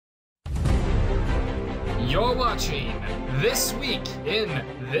You're watching This Week in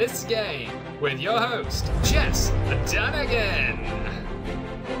This Game with your host, Jess Dunagan.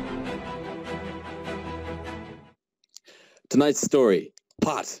 Tonight's story,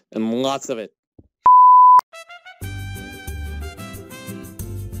 pot and lots of it.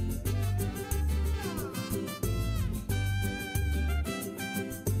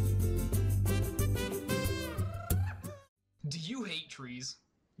 Do you hate trees?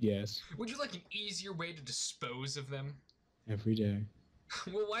 Yes, Would you like an easier way to dispose of them? every day.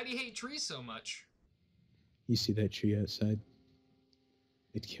 Well, why do you hate trees so much? You see that tree outside?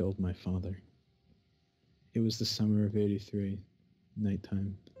 It killed my father. It was the summer of '83,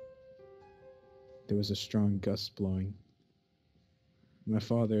 nighttime. There was a strong gust blowing. My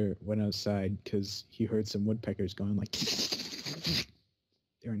father went outside because he heard some woodpeckers going like...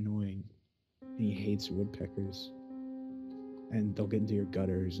 They're annoying. And he hates woodpeckers. And they'll get into your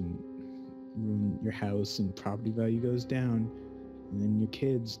gutters and ruin your house, and property value goes down. And then your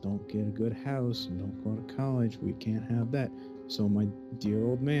kids don't get a good house and don't go to college. We can't have that. So my dear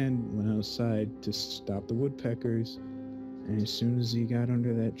old man went outside to stop the woodpeckers. And as soon as he got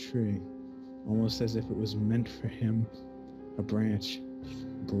under that tree, almost as if it was meant for him, a branch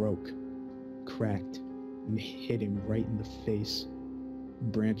broke, cracked, and hit him right in the face.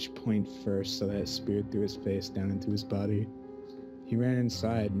 Branch point first, so that it speared through his face down into his body. He ran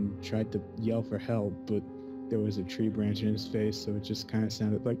inside and tried to yell for help, but there was a tree branch in his face, so it just kind of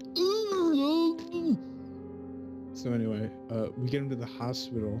sounded like... So anyway, we get him to the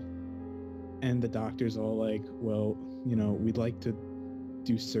hospital, and the doctor's all like, well, you know, we'd like to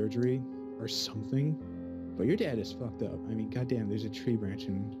do surgery or something, but your dad is fucked up. I mean, goddamn, there's a tree branch,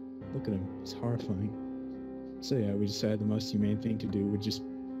 and look at him. It's horrifying. So yeah, we decided the most humane thing to do would just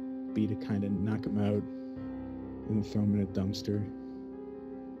be to kind of knock him out and then throw him in a dumpster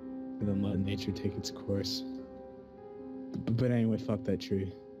and then let nature take its course. But anyway, fuck that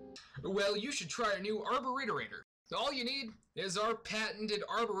tree. Well, you should try our new Arboriterator. All you need is our patented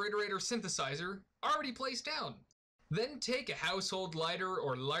Arboriterator synthesizer already placed down. Then take a household lighter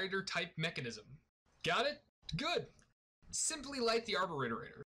or lighter type mechanism. Got it? Good. Simply light the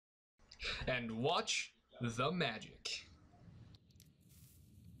Arboriterator and watch the magic.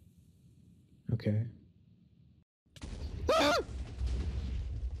 Okay.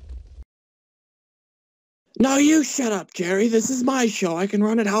 No, you shut up, Jerry. This is my show. I can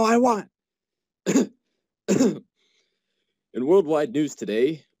run it how I want. In worldwide news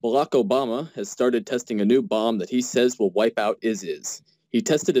today, Barack Obama has started testing a new bomb that he says will wipe out ISIS. He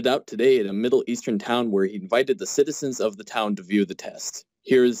tested it out today in a Middle Eastern town where he invited the citizens of the town to view the test.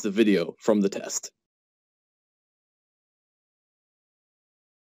 Here is the video from the test.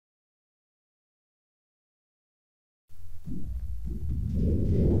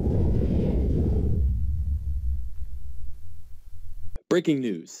 Breaking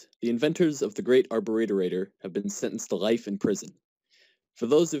news. The inventors of the Great Arboriterator have been sentenced to life in prison. For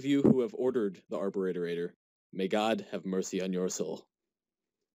those of you who have ordered the Arboriterator, may God have mercy on your soul.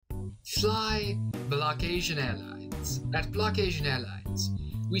 Fly Block Asian Airlines. At Block Asian Airlines,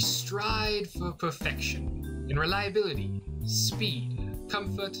 we strive for perfection in reliability, speed,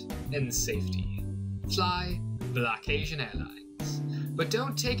 comfort, and safety. Fly Block Asian Airlines. But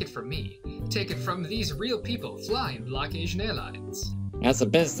don't take it from me. Take it from these real people flying Block Asian Airlines. As a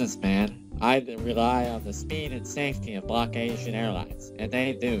businessman, I rely on the speed and safety of Block Asian Airlines, and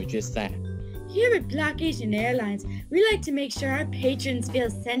they do just that. Here at Block Asian Airlines, we like to make sure our patrons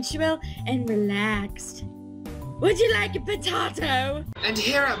feel sensual and relaxed. Would you like a potato? And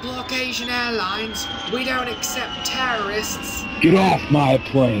here at Block Asian Airlines, we don't accept terrorists. Get off my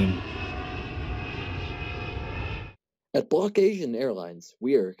plane! At Block Asian Airlines,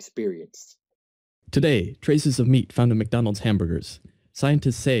 we are experienced. Today, traces of meat found in McDonald's hamburgers.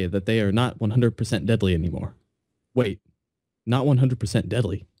 Scientists say that they are not 100% deadly anymore. Wait, not 100%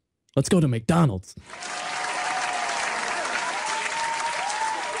 deadly? Let's go to McDonald's!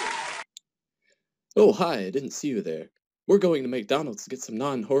 Oh, hi, I didn't see you there. We're going to McDonald's to get some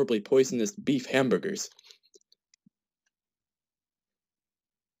non-horribly poisonous beef hamburgers.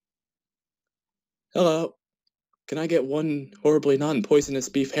 Hello. Can I get one horribly non-poisonous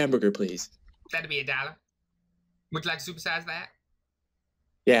beef hamburger, please? That'd be $1. Would you like to supersize that?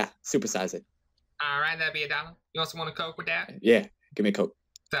 Yeah, supersize it. Alright, that'd be $1. You also want a Coke with that? Yeah, give me a Coke.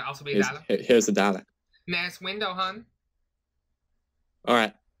 That'd also be $1. Here's $1. Next window, hun.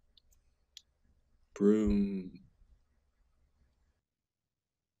 Alright. Broom.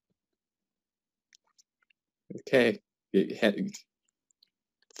 Okay.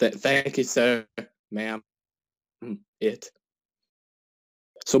 Thank you, sir, ma'am. It.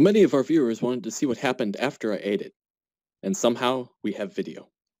 So many of our viewers wanted to see what happened after I ate it. And somehow we have video.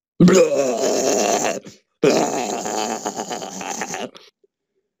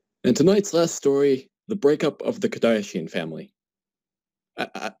 And tonight's last story, the breakup of the Kardashian family.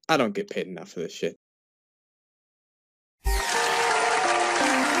 I don't get paid enough for this shit.